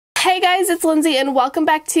Hey guys, it's Lindsay and welcome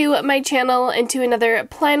back to my channel and to another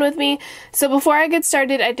plan with me. So before I get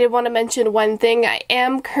started, I did want to mention one thing. I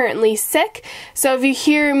am currently sick, so if you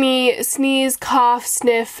hear me sneeze, cough,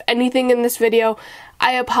 sniff, anything in this video,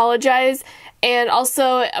 I apologize. And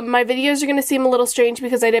also, my videos are going to seem a little strange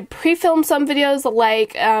because I did pre-film some videos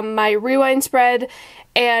like my rewind spread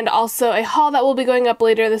and also a haul that will be going up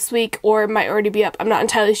later this week, or might already be up, I'm not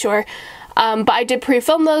entirely sure. But I did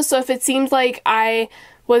pre-film those, so if it seems like I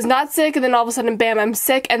was not sick and then all of a sudden bam, I'm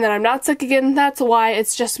sick and then I'm not sick again, that's why.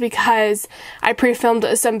 It's just because I pre-filmed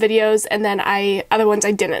some videos and then other ones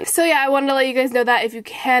I didn't. So yeah, I wanted to let you guys know that. If you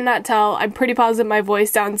cannot tell, I'm pretty positive my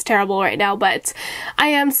voice sounds terrible right now, but I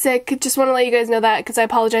am sick. Just want to let you guys know that because I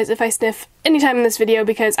apologize if I sniff anytime in this video,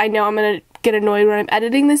 because I know I'm gonna get annoyed when I'm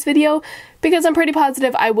editing this video, because I'm pretty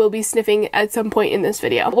positive I will be sniffing at some point in this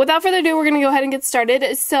video. Without further ado, we're gonna go ahead and get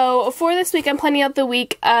started. So for this week, I'm planning out the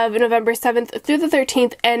week of November 7th through the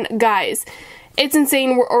 13th, and guys, it's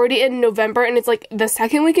insane. We're already in November and it's like the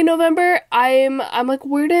second week in November. I'm like,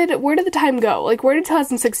 where did the time go? Like, where did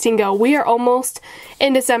 2016 go? We are almost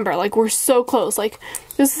in December. Like, we're so close. Like,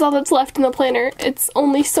 this is all that's left in the planner. It's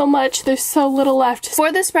only so much. There's so little left. For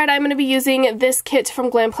this spread, I'm going to be using this kit from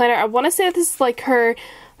Glam Planner. I want to say this is like her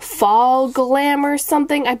fall glam or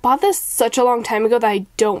something. I bought this such a long time ago that I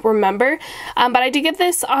don't remember, but I did get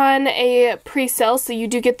this on a pre-sale, so you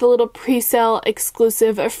do get the little pre-sale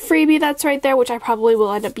exclusive freebie that's right there, which I probably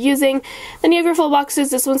will end up using. Then you have your full boxes.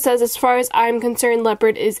 This one says, as far as I'm concerned,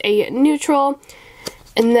 leopard is a neutral.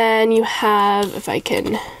 And then you have, if I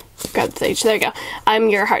can grab the page, there you go,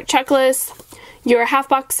 your heart checklist, your half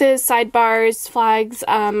boxes, sidebars, flags,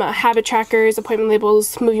 habit trackers, appointment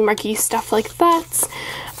labels, movie marquee, stuff like that.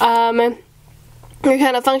 Your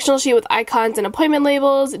kind of functional sheet with icons and appointment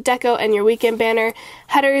labels, deco, and your weekend banner,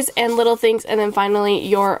 headers, and little things, and then finally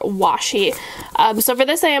your washi. So for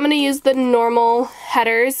this, I am going to use the normal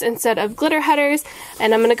headers instead of glitter headers,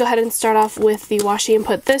 and I'm going to go ahead and start off with the washi and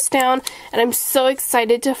put this down. And I'm so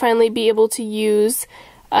excited to finally be able to use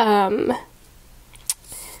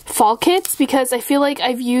fall kits, because I feel like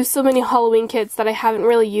I've used so many Halloween kits that I haven't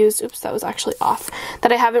really used, oops, that was actually off,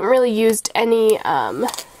 that I haven't really used any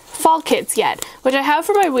fall kits yet, which I have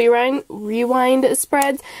for my rewind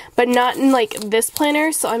spreads, but not in like this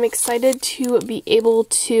planner. So I'm excited to be able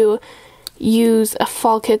to use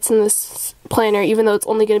fall kits in this planner, even though it's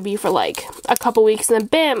only going to be for like a couple weeks and then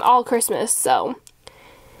bam, all Christmas. So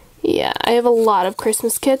yeah, I have a lot of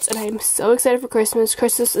Christmas kits and I'm so excited for Christmas.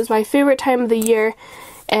 Christmas is my favorite time of the year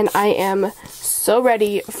and I am so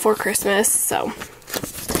ready for Christmas. So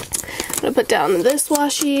I'm going to put down this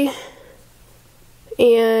washi,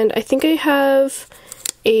 and I think I have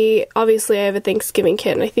obviously I have a Thanksgiving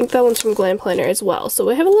kit, and I think that one's from Glam Planner as well. So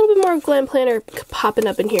we have a little bit more Glam Planner popping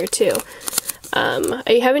up in here too.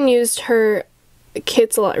 I haven't used her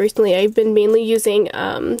kits a lot recently. I've been mainly using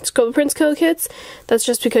Scoba Prince Co. kits. That's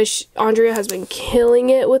just because Andrea has been killing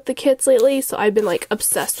it with the kits lately, so I've been like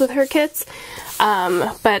obsessed with her kits.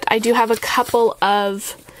 But I do have a couple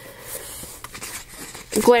of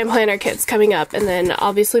Glam Planner kits coming up, and then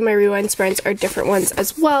obviously my rewind spreads are different ones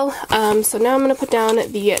as well. So now I'm going to put down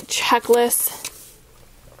the checklist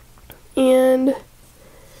and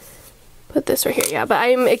put this right here. Yeah, but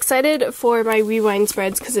I'm excited for my rewind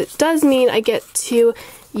spreads because it does mean I get to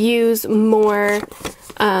use more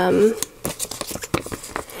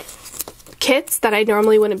kits that I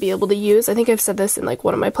normally wouldn't be able to use. I think I've said this in like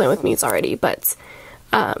one of my Plan With Me's already, but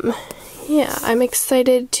yeah, I'm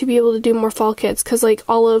excited to be able to do more fall kits because like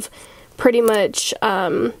all of pretty much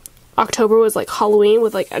October was like Halloween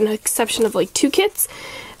with like an exception of like 2 kits.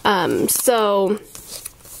 So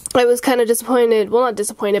I was kind of disappointed, well not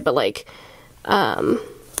disappointed, but like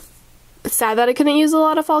sad that I couldn't use a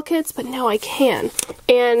lot of fall kits, but now I can.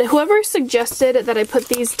 And whoever suggested that I put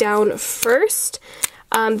these down first,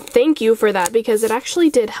 thank you for that, because it actually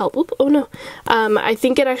did help. Oop, oh no. I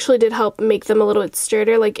think it actually did help make them a little bit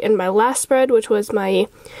sturdier, like in my last spread, which was my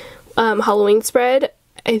Halloween spread.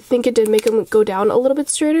 I think it did make them go down a little bit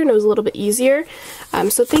sturdier and it was a little bit easier.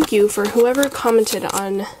 So thank you for whoever commented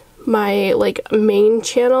on my like main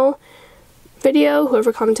channel video,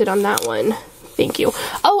 whoever commented on that one. Thank you.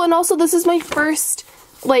 Oh, and also this is my first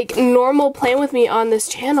like normal Plan With Me on this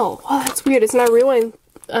channel. Wow, that's weird. It's not a rewind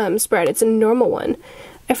spread, it's a normal one.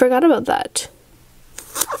 I forgot about that.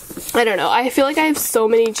 I don't know. I feel like I have so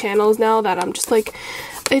many channels now that I'm just like,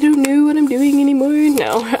 I don't know what I'm doing anymore.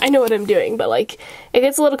 No, I know what I'm doing, but like it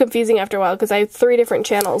gets a little confusing after a while because I have 3 different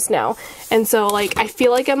channels now. And so like I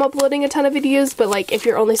feel like I'm uploading a ton of videos, but like if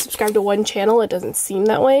you're only subscribed to one channel, it doesn't seem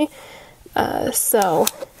that way. But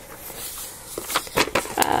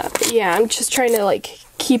yeah, I'm just trying to like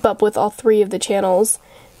keep up with all 3 of the channels,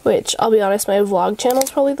 which I'll be honest, my vlog channel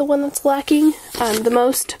is probably the one that's lacking the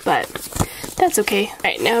most, but that's okay.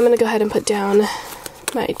 Alright, now I'm going to go ahead and put down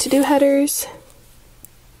my to-do headers.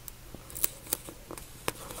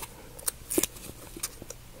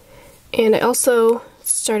 And I also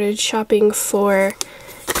started shopping for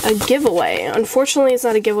a giveaway. Unfortunately, it's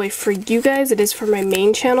not a giveaway for you guys, it is for my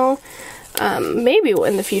main channel. Maybe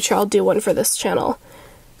in the future I'll do one for this channel,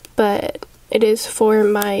 but it is for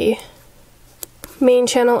my main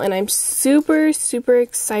channel, and I'm super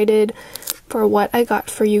excited for what I got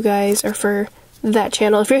for you guys, or for that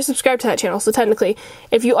channel. If you're subscribed to that channel, so technically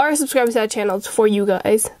if you are subscribed to that channel, it's for you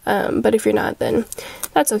guys, but if you're not, then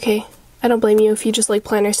that's okay. I don't blame you if you just like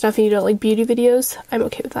planner stuff and you don't like beauty videos. I'm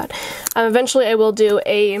okay with that. Eventually I will do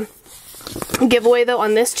a giveaway though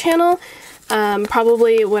on this channel,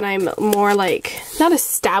 probably when I'm more like, not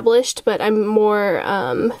established, but I'm more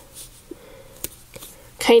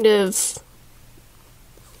kind of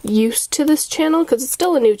used to this channel, because it's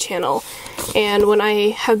still a new channel, and when I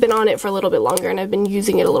have been on it for a little bit longer and I've been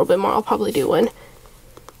using it a little bit more, I'll probably do one.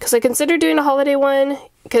 Because I considered doing a holiday one,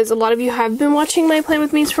 because a lot of you have been watching my Plan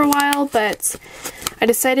With Me's for a while, but I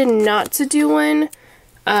decided not to do one,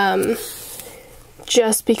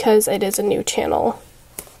 just because it is a new channel.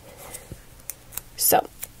 So,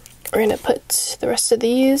 we're gonna put the rest of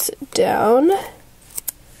these down.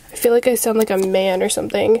 I feel like I sound like a man or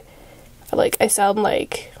something. I feel like I sound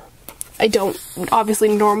like I don't,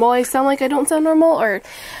 obviously normal, I sound like I don't sound normal, or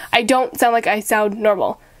I don't sound like I sound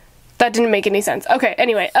normal. That didn't make any sense. Okay,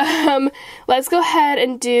 anyway, let's go ahead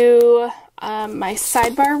and do my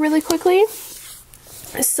sidebar really quickly.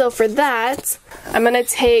 So for that, I'm going to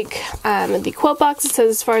take the quote box. It says,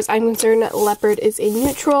 as far as I'm concerned, leopard is a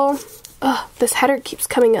neutral. Ugh, this header keeps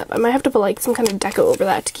coming up. I might have to put like some kind of deco over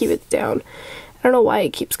that to keep it down. I don't know why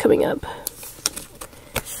it keeps coming up.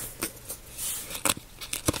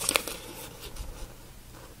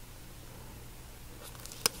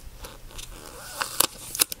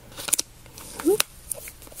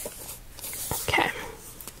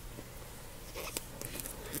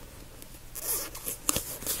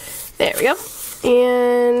 There we go.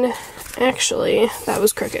 And actually, that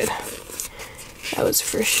was crooked. That was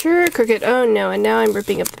for sure crooked. Oh no, and now I'm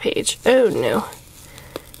ripping up the page. Oh no.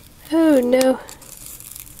 Oh no.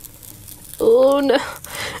 Oh no.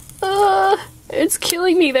 It's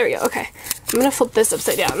killing me. There we go. Okay. I'm gonna flip this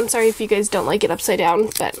upside down. I'm sorry if you guys don't like it upside down,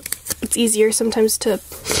 but it's easier sometimes to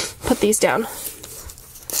put these down.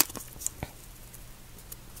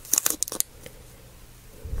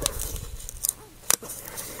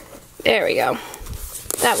 There we go.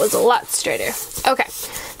 That was a lot straighter. Okay,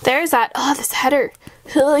 there's that. Oh, this header.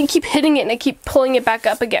 I keep hitting it and I keep pulling it back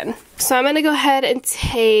up again. So I'm gonna go ahead and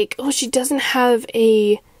take, oh, she doesn't have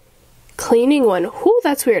a cleaning one. Whew,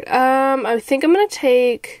 that's weird. I think I'm gonna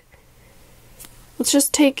take, let's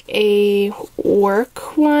just take a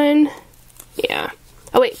work one. Yeah.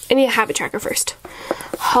 Oh wait, I need a habit tracker first.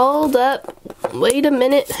 Hold up. Wait a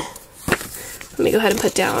minute. Let me go ahead and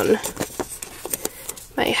put down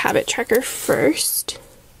my habit tracker first.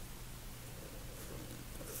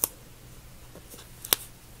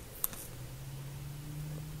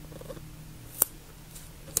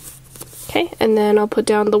 Okay, and then I'll put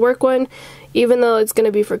down the work one. Even though it's going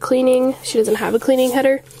to be for cleaning, she doesn't have a cleaning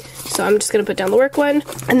header, so I'm just going to put down the work one.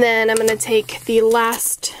 And then I'm going to take the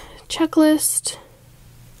last checklist,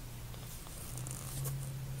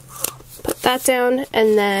 put that down,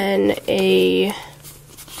 and then a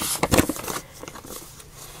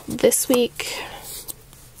this week,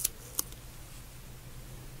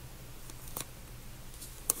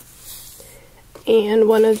 and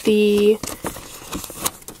one of the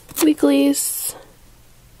weeklies,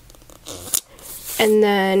 and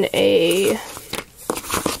then a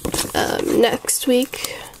next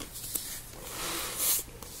week.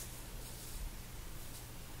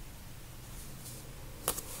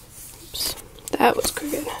 Oops, that was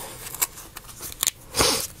crooked.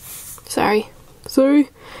 Sorry.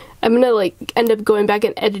 I'm gonna like end up going back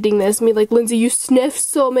and editing this and be like, Lindsay, you sniffed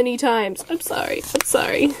so many times. I'm sorry.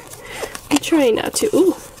 I'm trying not to.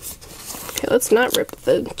 Ooh. Okay, let's not rip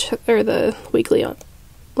the weekly on.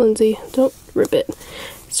 Lindsay, don't rip it.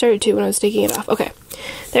 It started to when I was taking it off. Okay,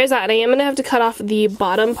 there's that. I am gonna have to cut off the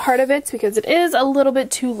bottom part of it because it is a little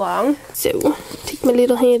bit too long. So take my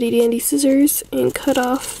little handy dandy scissors and cut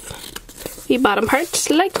off the bottom part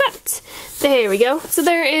like that. There we go. So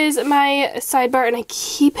there is my sidebar, and I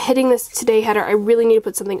keep hitting this today header. I really need to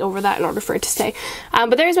put something over that in order for it to stay.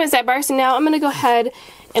 But there's my sidebar. So now I'm going to go ahead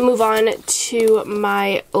and move on to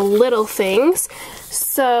my little things.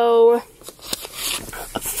 So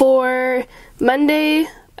for Monday,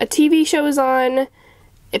 a TV show is on,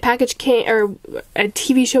 a package came, or a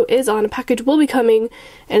TV show is on, a package will be coming,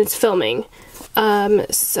 and it's filming.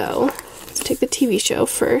 So let's take the TV show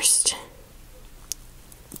first.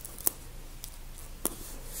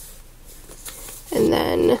 And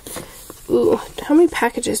then, ooh, how many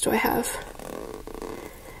packages do I have?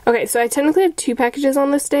 Okay, so I technically have 2 packages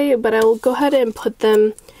on this day, but I will go ahead and put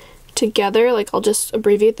them together. Like, I'll just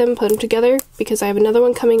abbreviate them, put them together, because I have another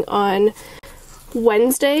one coming on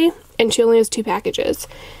Wednesday, and she only has 2 packages.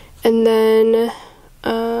 And then,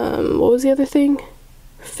 what was the other thing?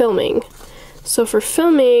 Filming. So for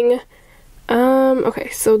filming, okay,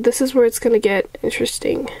 so this is where it's gonna get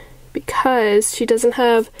interesting, because she doesn't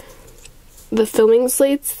have the filming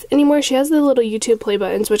slates anymore. She has the little YouTube play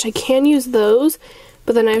buttons, which I can use those,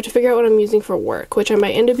 but then I have to figure out what I'm using for work, which I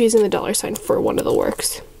might end up using the $ for one of the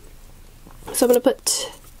works. So I'm going to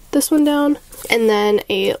put this one down, and then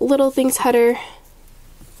a little things header.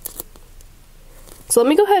 So let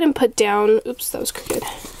me go ahead and put down, oops, that was crooked.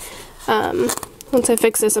 Once I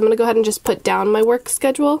fix this, I'm going to go ahead and just put down my work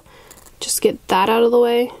schedule. Just get that out of the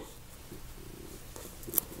way.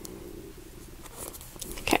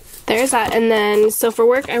 There's that. And then, so for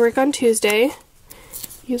work, I work on Tuesday.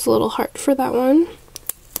 Use a little heart for that one.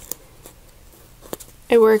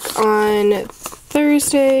 I work on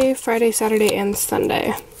Thursday, Friday, Saturday, and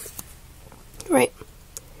Sunday. Right.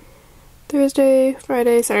 Thursday,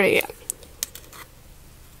 Friday, Saturday, yeah.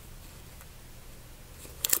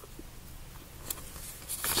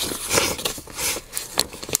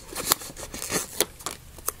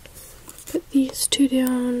 Put these 2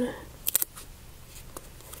 down.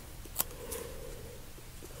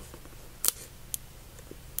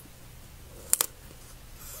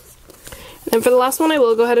 And for the last one, I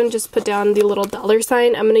will go ahead and just put down the little $.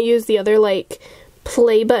 I'm going to use the other, like,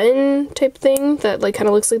 play button type thing that, like, kind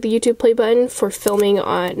of looks like the YouTube play button for filming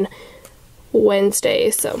on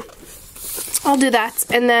Wednesday. So I'll do that.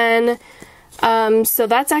 And then, so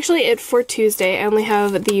that's actually it for Tuesday. I only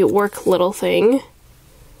have the work little thing.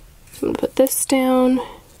 I'm going to put this down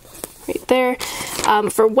right there.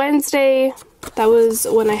 For Wednesday, that was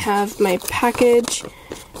when I have my package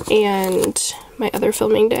and my other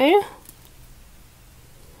filming day.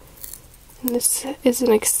 And this is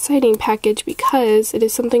an exciting package because it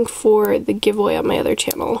is something for the giveaway on my other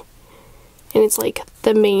channel. And it's like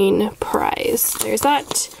the main prize. There's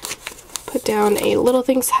that. Put down a little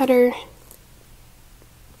things header.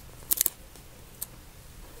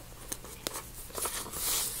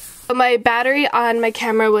 My battery on my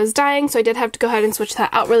camera was dying, so I did have to go ahead and switch that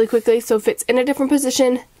out really quickly. So if it's in a different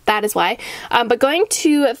position, that is why. But going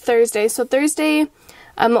to Thursday, so Thursday,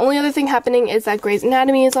 the only other thing happening is that Grey's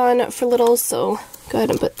Anatomy is on for littles, so go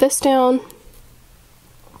ahead and put this down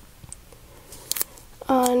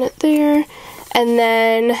on there. And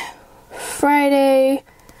then Friday,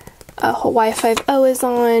 Hawaii 5-0 is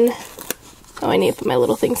on. Oh, I need to put my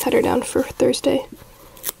little things header down for Thursday.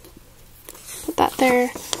 Put that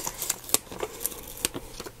there.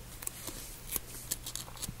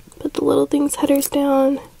 Put the little things headers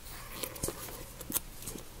down.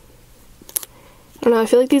 I don't know, I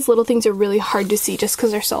feel like these little things are really hard to see just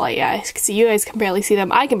because they're so light. Yeah, see, you guys can barely see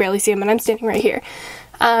them. I can barely see them, and I'm standing right here.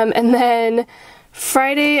 And then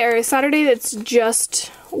Friday or Saturday, that's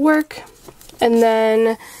just work. And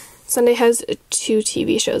then Sunday has 2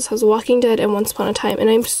 TV shows. It has Walking Dead and Once Upon a Time.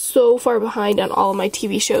 And I'm so far behind on all of my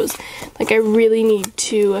TV shows. Like, I really need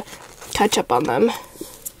to catch up on them.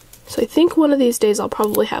 So I think one of these days I'll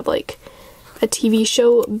probably have, like, a TV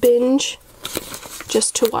show binge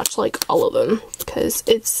just to watch, like, all of them. Because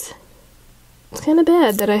it's kind of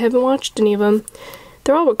bad that I haven't watched any of them.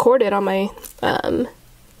 They're all recorded on my,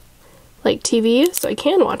 like, TV, so I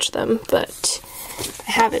can watch them, but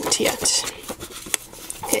I haven't yet.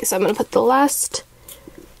 Okay, so I'm going to put the last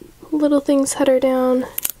little things header down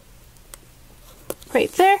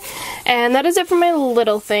right there. And that is it for my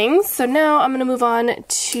little things. So now I'm going to move on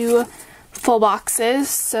to full boxes.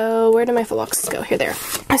 So where did my full boxes go? Here they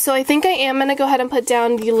are. So I think I am going to go ahead and put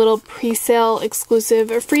down the little pre-sale exclusive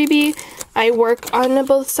freebie. I work on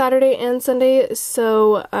both Saturday and Sunday,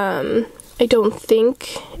 so I don't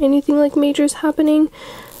think anything like major is happening.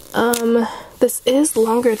 This is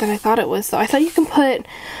longer than I thought it was, though. I thought you can put,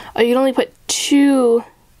 oh, you'd only put 2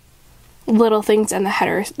 little things in the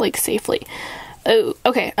header, like, safely. Oh,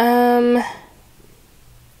 okay,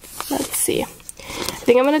 let's see. I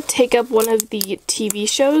think I'm going to take up one of the TV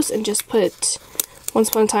shows and just put Once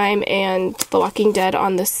Upon a Time and The Walking Dead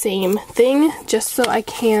on the same thing, just so I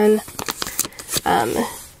can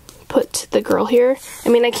put the girl here. I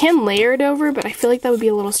mean, I can layer it over, but I feel like that would be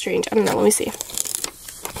a little strange. I don't know, let me see.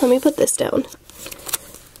 Let me put this down.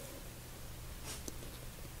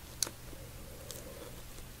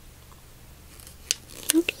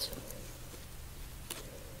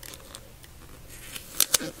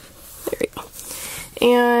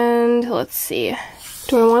 And let's see.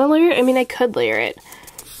 Do I want to layer it? I mean, I could layer it.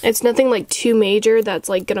 It's nothing like too major that's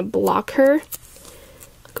like gonna block her.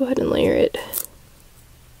 I'll go ahead and layer it.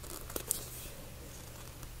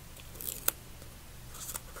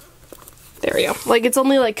 There we go. Like, it's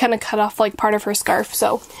only like kind of cut off like part of her scarf,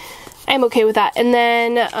 so I'm okay with that. And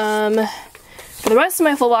then for the rest of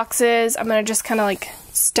my full boxes, I'm gonna just kind of like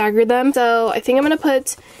stagger them. So I think I'm gonna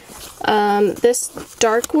put this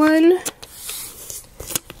dark one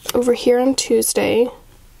over here on Tuesday,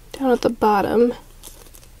 down at the bottom,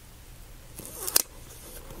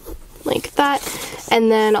 like that.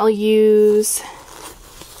 And then I'll use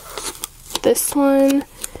this one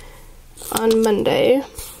on Monday.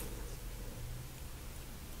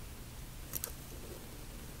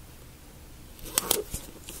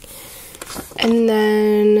 And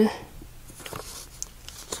then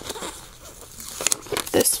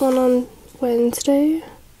this one on Wednesday.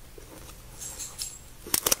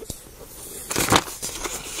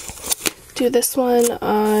 Do this one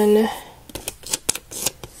on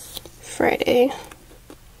Friday.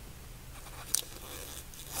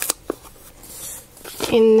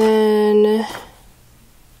 And then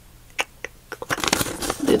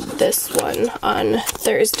do this one on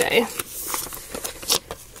Thursday.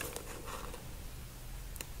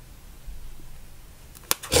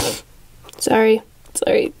 Sorry,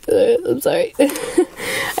 I'm sorry.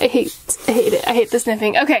 I hate it. I hate the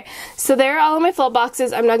sniffing. Okay, so there are all of my full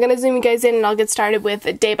boxes. I'm not going to zoom you guys in, and I'll get started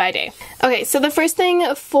with day by day. Okay, so the first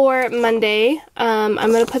thing for Monday, I'm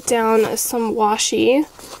going to put down some washi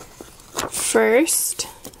first.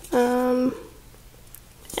 And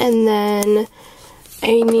then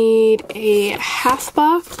I need a half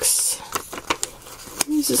box.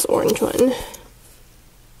 Use this orange one.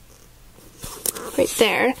 Right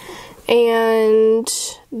there. And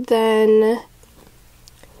then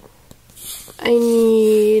I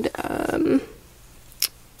need,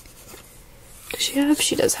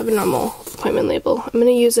 she does have a normal appointment label. I'm going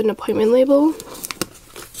to use an appointment label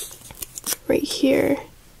right here,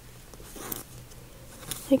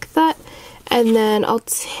 like that. And then I'll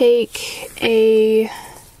take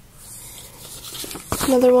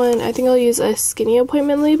another one. I think I'll use a skinny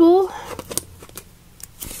appointment label.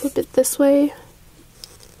 Flip it this way.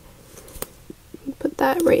 Put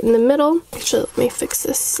that right in the middle. Actually, let me fix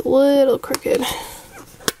this a little crooked.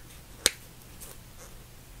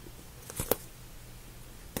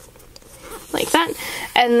 Like that.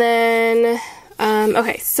 And then,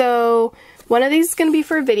 okay, so one of these is going to be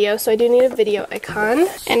for a video, so I do need a video icon.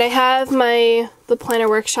 And I have the Planner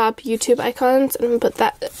Workshop YouTube icons, and I'm going to put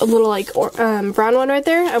that a little like brown one right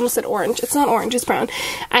there. I almost said orange. It's not orange, it's brown.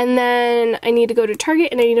 And then I need to go to Target,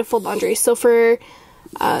 and I need to fold laundry. So for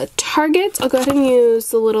Target, I'll go ahead and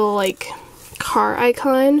use the little like car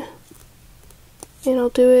icon, and I'll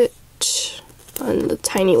do it on the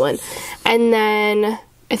tiny one. And then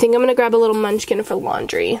I think I'm gonna grab a little munchkin for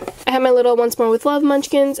laundry. I have my little Once More with Love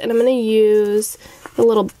munchkins, and I'm gonna use the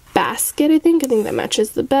little basket. I think that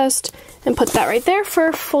matches the best, and put that right there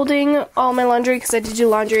for folding all my laundry, because I did do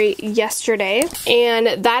laundry yesterday.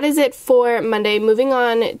 And that is it for Monday. Moving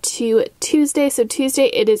on to Tuesday. So Tuesday,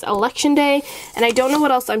 it is election day, and I don't know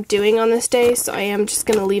what else I'm doing on this day, so I am just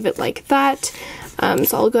gonna leave it like that.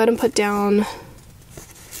 So I'll go ahead and put down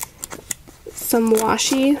some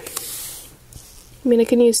washi. I mean, I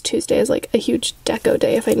can use Tuesday as like a huge deco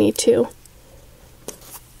day if I need to.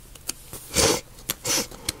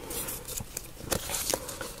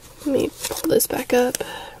 Let me pull this back up.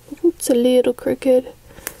 It's a little crooked.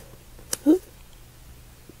 Oop.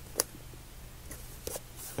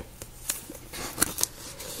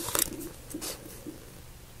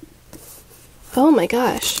 Oh my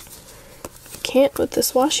gosh. I can't with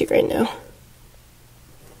this washi right now.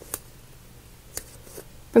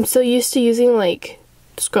 I'm so used to using like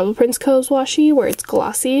Scrubble Prince Co.'s washi where it's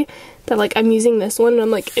glossy that like I'm using this one and I'm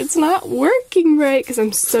like, it's not working right, because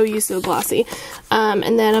I'm so used to the glossy.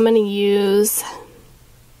 And then I'm going to use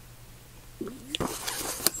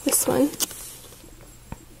this one.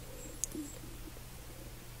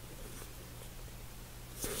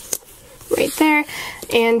 Right there.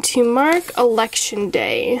 And to mark election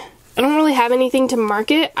day, I don't really have anything to mark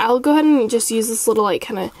it. I'll go ahead and just use this little like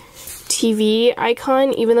kind of TV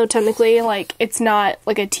icon, even though technically like it's not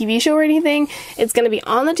like a TV show or anything. It's going to be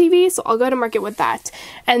on the TV, so I'll go ahead and mark it with that.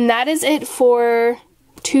 And that is it for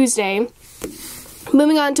Tuesday.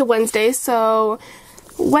 Moving on to Wednesday. So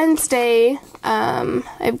Wednesday, I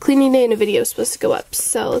have cleaning day and a video supposed to go up.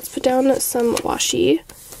 So let's put down some washi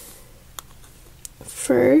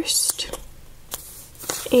first.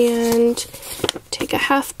 And take a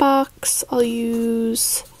half box. I'll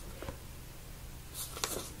use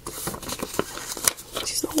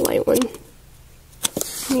Use the light one.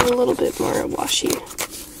 I need a little bit more washi.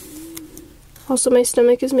 Also, my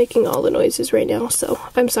stomach is making all the noises right now, so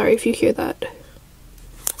I'm sorry if you hear that.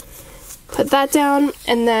 Put that down,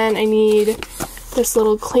 and then I need this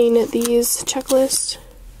little clean these checklist.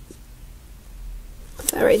 Put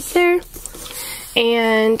that right there.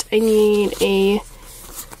 And I need a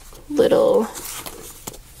little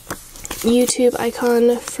YouTube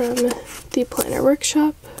icon from the planner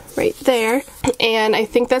workshop right there. And I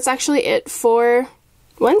think that's actually it for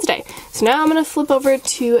Wednesday. So now I'm going to flip over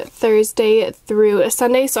to Thursday through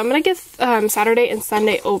Sunday. So I'm going to get Saturday and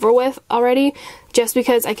Sunday over with already, just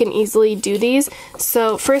because I can easily do these.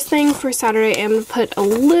 So first thing for Saturday, I'm going to put a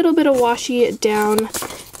little bit of washi down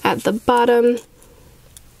at the bottom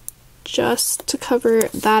just to cover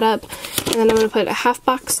that up. And then I'm going to put a half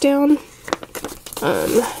box down.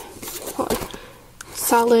 Hold on.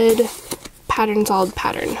 Solid pattern, solid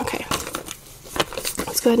pattern. Okay.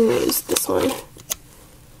 Let's go ahead and use this one.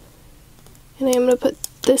 And I'm going to put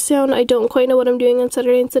this down. I don't quite know what I'm doing on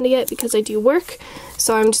Saturday and Sunday yet because I do work.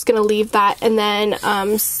 So I'm just going to leave that. And then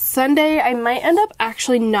Sunday, I might end up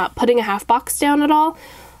actually not putting a half box down at all.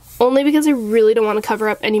 Only because I really don't want to cover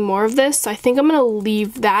up any more of this. So I think I'm going to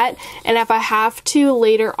leave that. And if I have to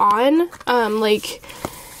later on, like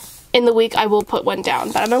in the week, I will put one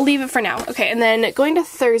down. But I'm going to leave it for now. Okay, and then going to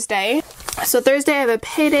Thursday. So Thursday I have a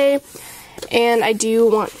payday. And I do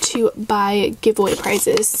want to buy giveaway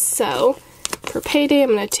prizes. So for payday, I'm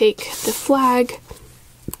going to take the flag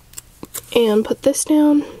and put this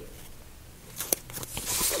down.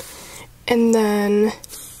 And then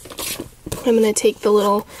I'm going to take the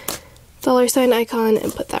little $sign icon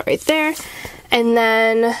and put that right there. And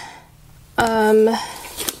then I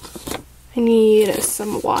need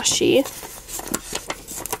some washi.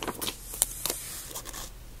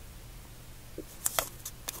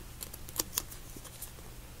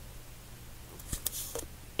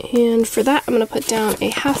 And for that, I'm going to put down a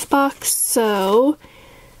half box. So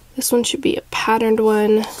this one should be a patterned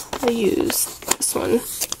one. I'll use this one.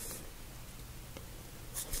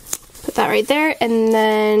 Put that right there. And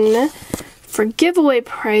then for giveaway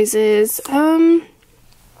prizes,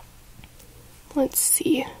 let's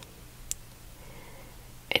see.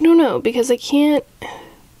 I don't know, because I can't.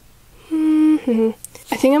 I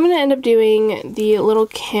think I'm going to end up doing the little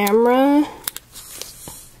camera.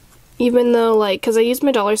 Even though, like, because I used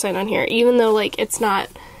my $sign on here, even though, like, it's not,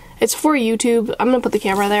 it's for YouTube, I'm going to put the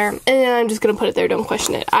camera there, and I'm just going to put it there, don't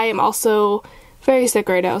question it. I am also very sick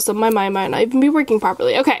right now, so my mind might not even be working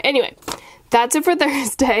properly. Okay, anyway, that's it for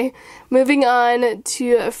Thursday. Moving on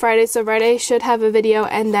to Friday. So Friday should have a video,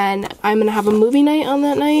 and then I'm going to have a movie night on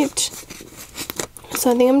that night. So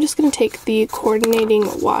I think I'm just going to take the coordinating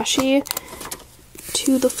washi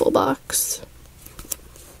to the full box.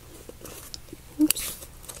 Oops.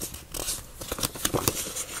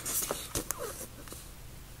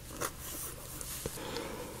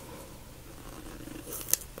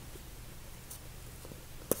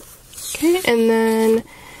 Okay, and then,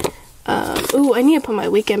 ooh, I need to put my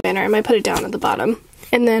weekend banner. I might put it down at the bottom.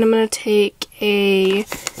 And then I'm going to take a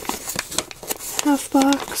half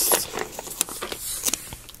box.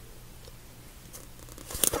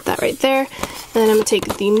 Put that right there. And then I'm going to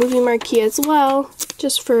take the movie marquee as well,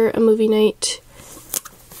 just for a movie night.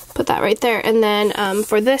 Put that right there. And then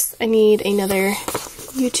for this, I need another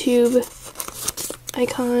YouTube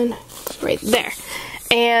icon right there.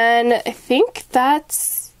 And I think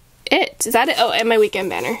that's it. Is that it? Oh, and my weekend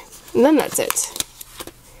banner. And then that's it.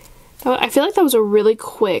 I feel like that was a really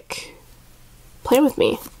quick plan with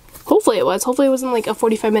me. Hopefully it was. Hopefully it wasn't like a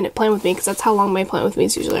 45-minute plan with me, because that's how long my plan with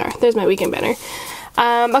me's usually are. There's my weekend banner.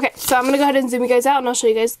 Okay, so I'm going to go ahead and zoom you guys out, and I'll show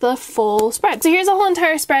you guys the full spread. So here's the whole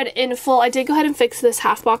entire spread in full. I did go ahead and fix this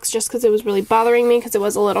half box just because it was really bothering me, because it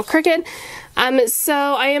was a little crooked. So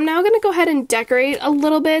I am now going to go ahead and decorate a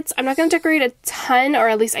little bit. I'm not going to decorate a ton, or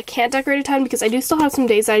at least I can't decorate a ton, because I do still have some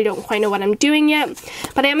days that I don't quite know what I'm doing yet.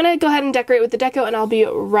 But I am going to go ahead and decorate with the deco, and I'll be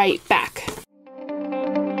right back.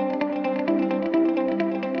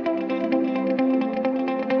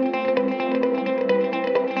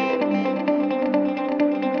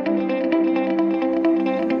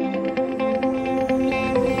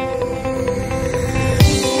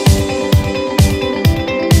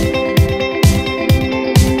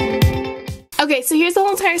 Okay, so here's the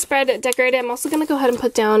whole entire spread decorated. I'm also going to go ahead and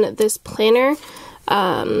put down this planner.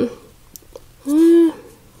 Probably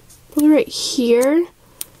right here.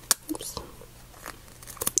 Oops.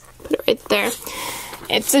 Put it right there.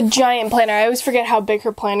 It's a giant planner. I always forget how big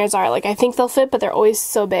her planners are. Like, I think they'll fit, but they're always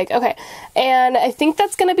so big. Okay, and I think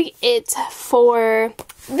that's going to be it for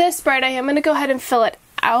this spread. I am going to go ahead and fill it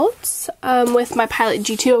out with my Pilot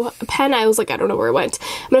G2 pen. I was like, I don't know where it went.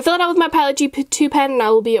 I'm going to fill it out with my Pilot G2 pen, and I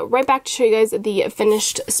will be right back to show you guys the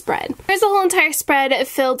finished spread. Here's the whole entire spread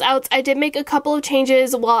filled out. I did make a couple of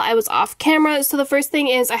changes while I was off camera. So the first thing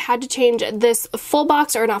is I had to change this full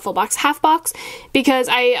box, or not full box, half box, because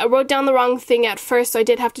I wrote down the wrong thing at first, so I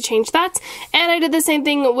did have to change that. And I did the same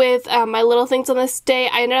thing with my little things on this day.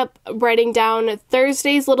 I ended up writing down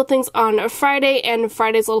Thursday's little things on Friday and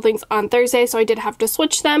Friday's little things on Thursday, so I did have to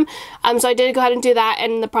switch them. So I did go ahead and do that,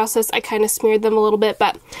 and in the process I kind of smeared them a little bit,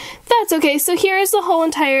 but that's okay. So here is the whole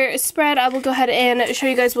entire spread. I will go ahead and show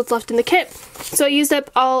you guys what's left in the kit. So I used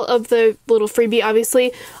up all of the little freebie,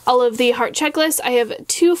 obviously, all of the heart checklist. I have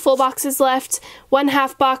 2 full boxes left, 1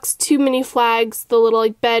 half box, 2 mini flags, the little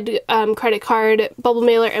like bed credit card, bubble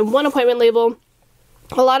mailer, and 1 appointment label.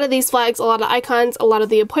 A lot of these flags, a lot of icons, a lot of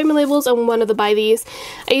the appointment labels, and 1 of the buy these.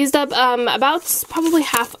 I used up about probably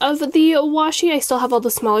half of the washi. I still have all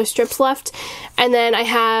the smaller strips left. And then I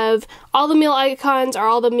have all the meal icons, or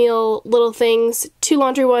all the meal little things, 2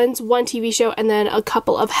 laundry ones, 1 TV show, and then a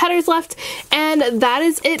couple of headers left. And that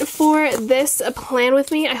is it for this plan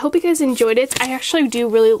with me. I hope you guys enjoyed it. I actually do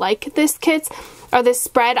really like this kit, or this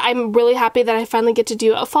spread. I'm really happy that I finally get to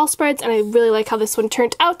do a fall spreads, and I really like how this one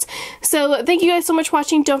turned out. So thank you guys so much for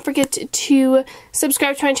watching. Don't forget to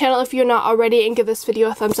subscribe to my channel if you're not already, and give this video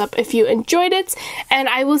a thumbs up if you enjoyed it. And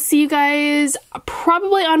I will see you guys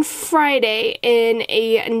probably on Friday in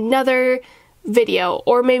another video,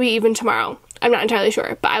 or maybe even tomorrow. I'm not entirely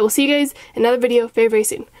sure, but I will see you guys in another video very, very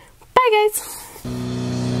soon. Bye guys!